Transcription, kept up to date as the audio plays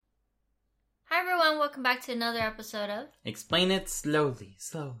everyone, welcome back to another episode of Explain It Slowly.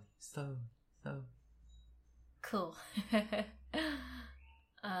 Cool.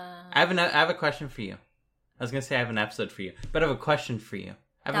 I have a question for you. I was going to say I have an episode for you, but I have a question for you.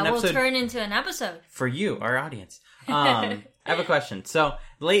 That will turn into an episode. For you, our audience. I have a question. So,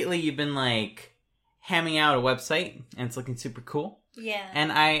 lately you've been, hamming out a website, and it's looking super cool. Yeah.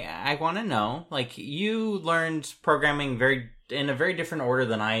 And I want to know, you learned programming in a very different order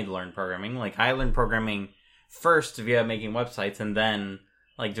than I learned programming. I learned programming first via making websites, and then,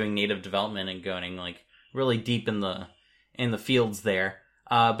 doing native development and going, really deep in the fields there.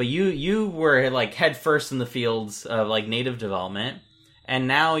 But you were, head first in the fields of, native development. And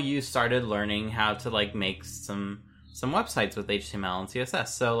now you started learning how to, make some websites with HTML and CSS.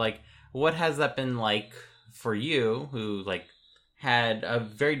 So, what has that been like for you, who, had a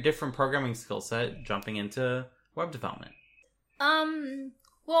very different programming skill set jumping into web development?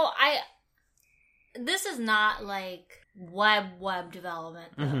 Well, this is not, web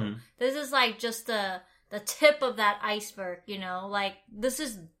development, though. Mm-hmm. This is, just the tip of that iceberg, this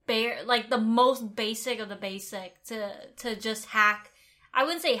is the most basic of the basic to just hack. I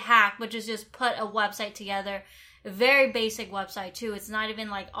wouldn't say hack, but just put a website together. A very basic website, too. It's not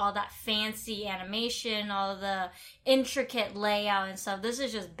even, all that fancy animation, all the intricate layout and stuff. This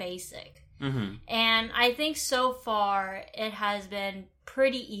is just basic. Mm-hmm. And I think so far, it has been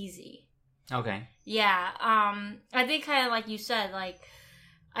pretty easy. Okay. Yeah. I think kind of like you said,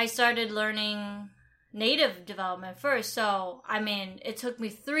 I started learning native development first. So, it took me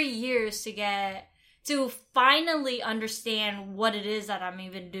 3 years to finally understand what it is that I'm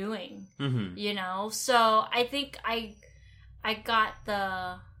even doing, mm-hmm. So I think I got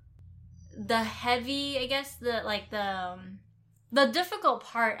the heavy, I guess, the difficult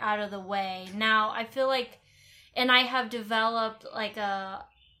part out of the way. Now I feel and I have developed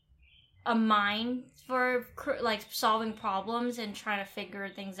a mind for solving problems and trying to figure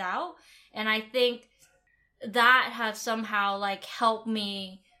things out. And I think that has somehow helped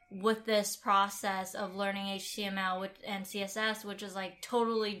me with this process of learning HTML and CSS, which is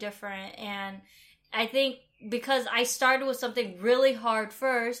totally different. And I think because I started with something really hard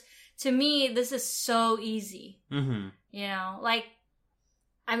first, to me, this is so easy. Mm-hmm.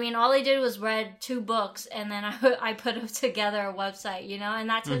 All I did was read 2 books and then I put together a website, and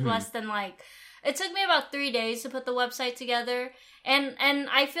that took mm-hmm. less than it took me about 3 days to put the website together. And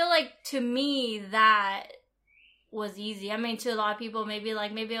I feel to me that was easy. To a lot of people, maybe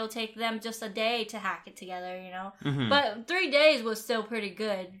it'll take them just a day to hack it together, Mm-hmm. But 3 days was still pretty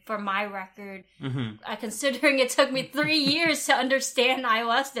good for my record. Mm-hmm. Considering it took me 3 years to understand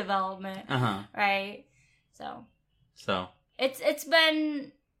iOS development, right? So it's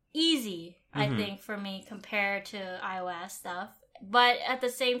been easy, mm-hmm. I think, for me compared to iOS stuff. But at the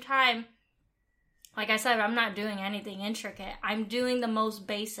same time, like I said, I'm not doing anything intricate. I'm doing the most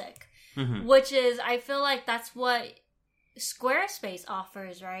basic. Mm-hmm. Which is, I feel that's what Squarespace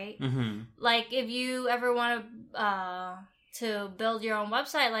offers, right? Mm-hmm. If you ever want to build your own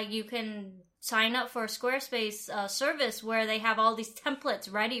website, you can sign up for a Squarespace service where they have all these templates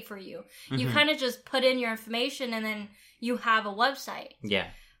ready for you. Mm-hmm. You kind of just put in your information and then you have a website. Yeah.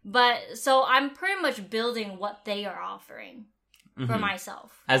 But, so I'm pretty much building what they are offering. Mm-hmm. For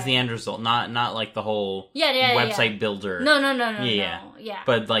myself. As the end result, not the whole website builder. No. Yeah.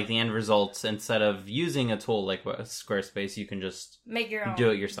 But the end results, instead of using a tool like Squarespace, you can just make your own. Do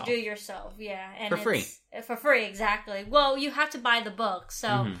it yourself. Do it yourself, yeah. And for free. For free, exactly. Well, you have to buy the book, so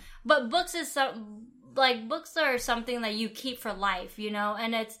mm-hmm. but books are something that you keep for life,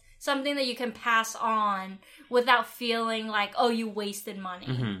 and it's something that you can pass on without feeling you wasted money,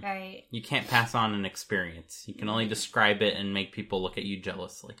 mm-hmm. right? You can't pass on an experience. You can only describe it and make people look at you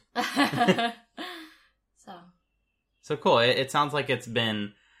jealously. So cool. It sounds like it's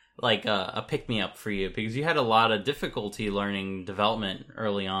been a pick-me-up for you, because you had a lot of difficulty learning development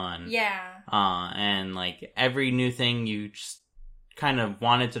early on. Yeah. And every new thing you just kind of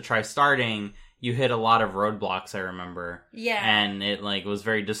wanted to try starting, you hit a lot of roadblocks, I remember. Yeah. And it was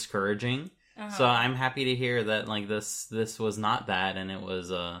very discouraging. Uh-huh. So I'm happy to hear that this was not that, and it was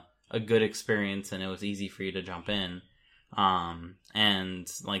a good experience, and it was easy for you to jump in. And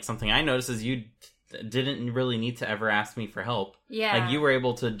something I noticed is you didn't really need to ever ask me for help. Yeah. You were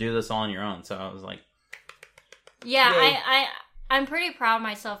able to do this all on your own. So I was yeah, I'm pretty proud of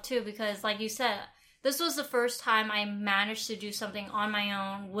myself too, because like you said, this was the first time I managed to do something on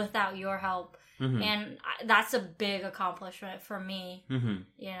my own without your help. Mm-hmm. And that's a big accomplishment for me, mm-hmm.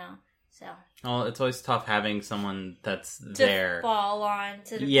 So. Well, it's always tough having someone that's there. To fall on,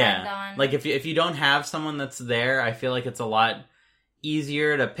 to depend on. If you don't have someone that's there, I feel it's a lot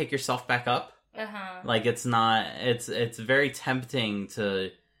easier to pick yourself back up. Like, it's not, it's very tempting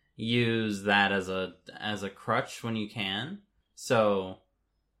to use that as a crutch when you can. So,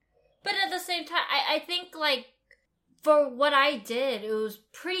 but at the same time, I think, like, for what I did, it was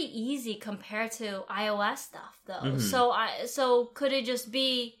pretty easy compared to iOS stuff, though. So could it just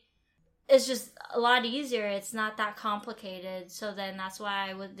be, it's just a lot easier, it's not that complicated, so then that's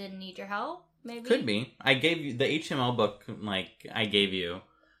why I didn't need your help, maybe? Could be. I gave you the HTML book, like, I gave you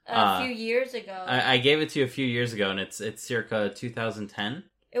a few years ago. I gave it to you a few years ago, and it's circa 2010?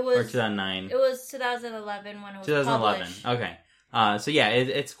 It was, or 2009? It was 2011 when it was 2011. published. Okay. So yeah,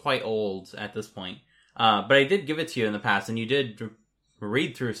 it's quite old at this point. But I did give it to you in the past, and you did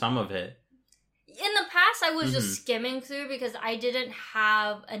read through some of it. In the past, I was just skimming through because I didn't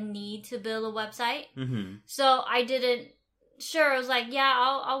have a need to build a website. So I didn't... Sure, I was like, yeah,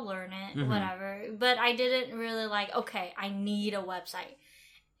 I'll learn it, whatever. But I didn't really like, okay, I need a website.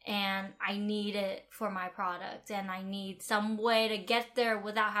 And I need it for my product. And I need some way to get there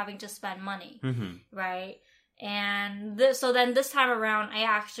without having to spend money. Right? And so then this time around, I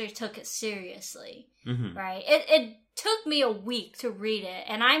actually took it seriously. Right? It took me a week to read it.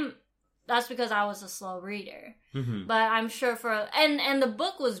 And that's because I was a slow reader. But I'm sure and the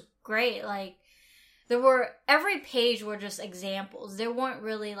book was great. Like, every page were just examples. There weren't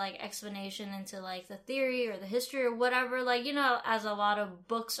really, like, explanation into, like, the theory or the history or whatever. Like, you know, as a lot of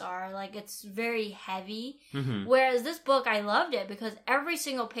books are, like, it's very heavy. Whereas this book, I loved it because every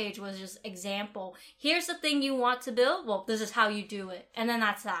single page was just example. Here's the thing you want to build. Well, this is how you do it. And then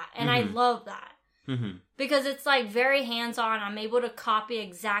that's that. And I love that. Because it's, like, very hands-on. I'm able to copy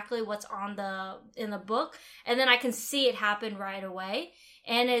exactly what's in the book. And then I can see it happen right away.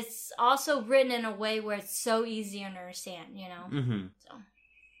 And it's also written in a way where it's so easy to understand, you know?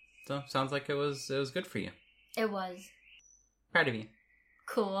 So sounds like it was good for you. It was. Proud of you.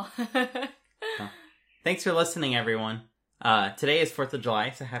 Cool. So, thanks for listening, everyone. Today is 4th of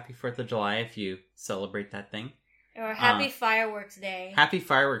July, so happy 4th of July if you celebrate that thing. Or happy Fireworks Day. Happy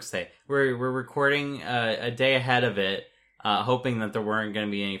Fireworks Day. We're recording a day ahead of it, hoping that there weren't going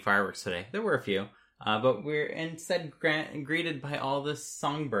to be any fireworks today. There were a few. But we're instead greeted by all the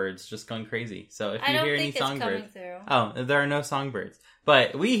songbirds just going crazy. So if you hear any songbirds... Oh, there are no songbirds.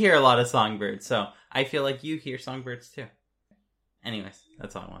 But we hear a lot of songbirds, so I feel like you hear songbirds too. Anyways,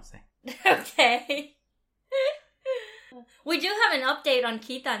 that's all I want to say. Okay. We do have an update on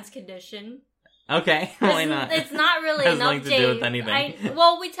Keithan's condition. Okay, why not? It's not really an update. To do with anything.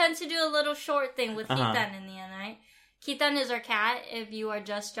 We tend to do a little short thing with Keithan in the end, right? Keithan is our cat, if you are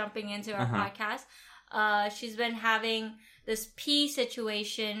just jumping into our podcast. She's been having this pee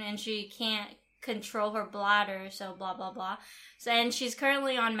situation and she can't control her bladder, so blah, blah, blah. So, and she's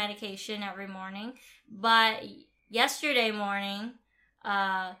currently on medication every morning. But yesterday morning,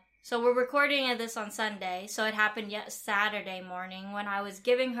 so we're recording this on Sunday, so it happened Saturday morning when I was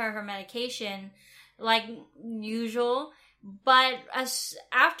giving her medication, like usual. But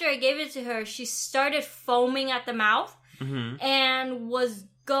after I gave it to her, she started foaming at the mouth and was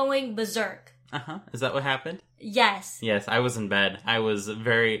going berserk. Is that what happened? Yes. Yes, I was in bed.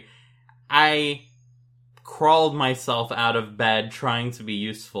 I crawled myself out of bed trying to be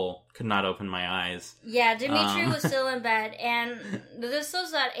useful. Could not open my eyes. Yeah, Dimitri was still in bed, and this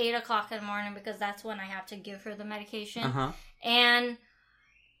was at 8 o'clock in the morning because that's when I have to give her the medication. And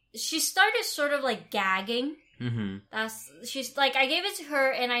she started sort of like gagging. She's like, I gave it to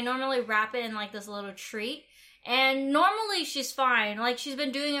her, and I normally wrap it in like this little treat. And normally she's fine. Like, she's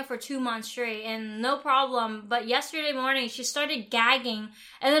been doing it for 2 months straight and no problem. But yesterday morning she started gagging.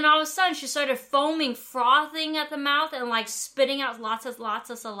 And then all of a sudden she started foaming, frothing at the mouth and like spitting out lots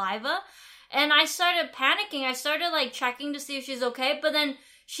of saliva. And I started panicking. I started like checking to see if she's okay. But then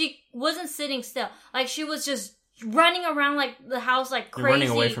she wasn't sitting still. Like, she was just running around like the house like crazy. Running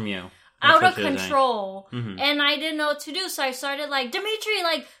away from you. Out of control. And I didn't know what to do, so I started like, Dimitri,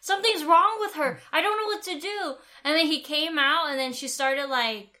 like, something's wrong with her. I don't know what to do. And then he came out, and then she started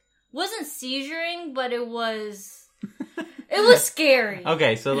like, wasn't seizuring, but it was scary.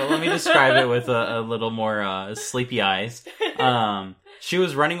 Okay, so let me describe it with a little more sleepy eyes. She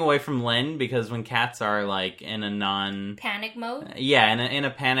was running away from Lynn because when cats are like in a panic mode? Yeah, in a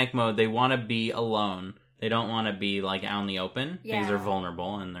panic mode, they want to be alone. They don't want to be like out in the open because they're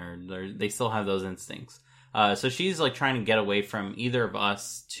vulnerable and they still have those instincts. So she's like trying to get away from either of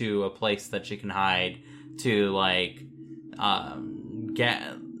us to a place that she can hide to like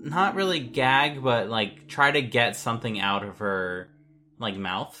not really gag, but like try to get something out of her like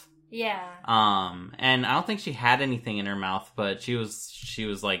mouth. Yeah. And I don't think she had anything in her mouth, but she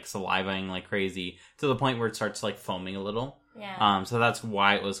was like salivating like crazy to the point where it starts like foaming a little. Yeah. So that's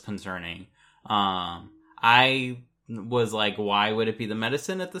why it was concerning. I was like, why would it be the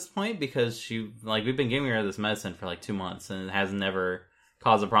medicine at this point? Because we've been giving her this medicine for like 2 months and it has never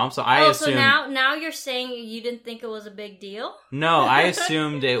caused a problem. So I assumed... so now you're saying you didn't think it was a big deal? No, I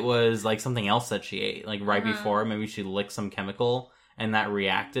assumed it was like something else that she ate, like right before. Maybe she licked some chemical and that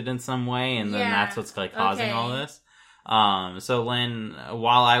reacted in some way, and then that's what's like causing all this. So Lynn,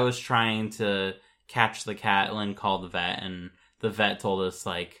 while I was trying to catch the cat, Lynn called the vet, and the vet told us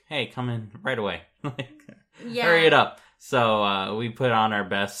like, "Hey, come in right away, hurry it up." So we put on our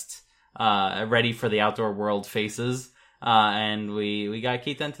best, ready for the outdoor world faces, and we got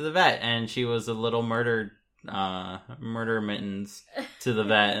Keaton to the vet, and she was a little murder mittens to the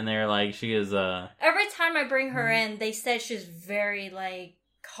vet, and they're like, she is every time I bring her in, they said she's very like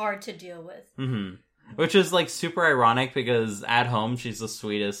hard to deal with. Mm-hmm. Which is like super ironic because at home she's the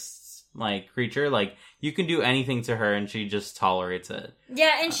sweetest like creature. Like you can do anything to her and she just tolerates it.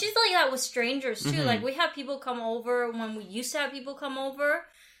 Yeah, and she's like that with strangers too. Like we have people come over when we used to have people come over.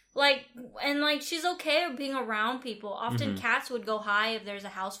 Like, and like she's okay with being around people. Often cats would go high if there's a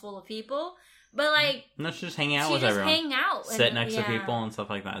house full of people. But like, no, she's just hanging out with everyone. Hang out, sit next to people and stuff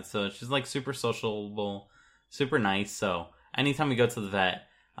like that. So she's like super sociable, super nice. So anytime we go to the vet,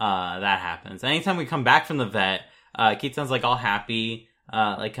 that happens. Anytime we come back from the vet, Keaton's like all happy,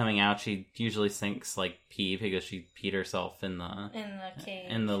 like coming out. She usually thinks like pee because she peed herself in the cage,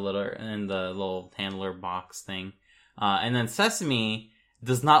 in the little handler box thing. And then Sesame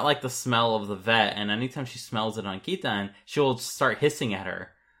does not like the smell of the vet, and anytime she smells it on Keaton, she'll start hissing at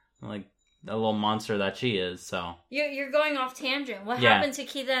her, like a little monster that she is. So you're going off tangent. What happened to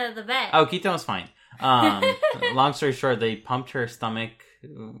Keaton at the vet? Oh, Keaton was fine. Long story short, they pumped her stomach.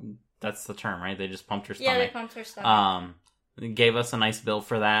 That's the term, right? They just pumped her stomach. Yeah, they pumped her stomach. Gave us a nice bill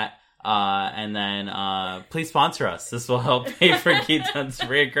for that. And then please sponsor us. This will help pay for Keaton's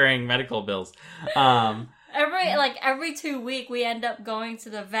reoccurring medical bills. Every 2 weeks, we end up going to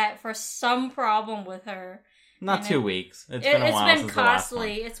the vet for some problem with her. Not 2 weeks. It's been a while since the last one.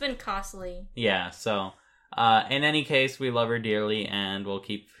 It's been costly. Yeah, so in any case, we love her dearly, and we'll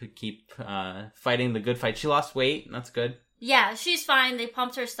keep fighting the good fight. She lost weight. That's good. Yeah, she's fine. They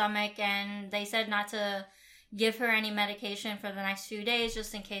pumped her stomach, and they said not to give her any medication for the next few days,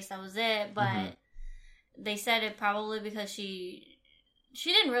 just in case that was it. But they said it probably because she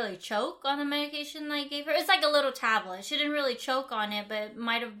didn't really choke on the medication they gave her. It's like a little tablet. She didn't really choke on it, but it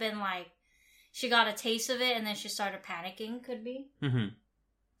might have been like she got a taste of it and then she started panicking, could be. Mm-hmm.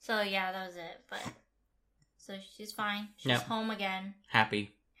 So, yeah, that was it. But so she's fine. She's home again.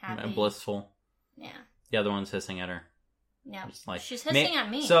 Happy. Blissful. Yeah. The other one's hissing at her. Yeah. Like, she's hissing at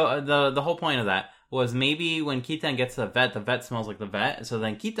me. So, the whole point of that was maybe when Keaton gets to the vet smells like the vet. So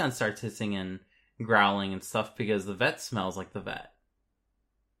then Keaton starts hissing and growling and stuff because the vet smells like the vet.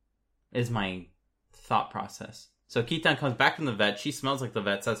 Is my thought process. So Keaton comes back from the vet. She smells like the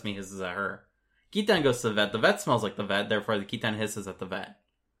vet. Sesame hisses at her. Keaton goes to the vet. The vet smells like the vet. Therefore, the Keaton hisses at the vet.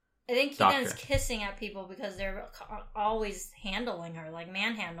 I think Keaton's hissing at people because they're always handling her, like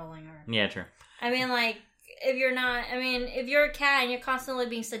manhandling her. Yeah, true. I mean, like, if you're a cat and you're constantly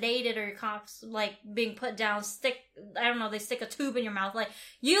being sedated or you're being put down, they stick a tube in your mouth. Like,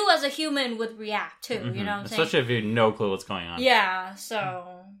 you as a human would react too, you know what I'm saying? Especially if you have no clue what's going on. Yeah,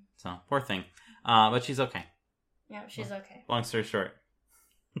 so, poor thing. But she's okay. Yeah, she's okay. Long story short.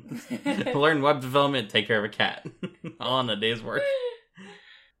 Learn web development, take care of a cat. All in a day's work.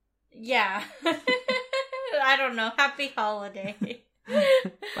 Yeah. I don't know. Happy holiday.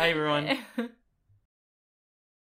 Bye, everyone.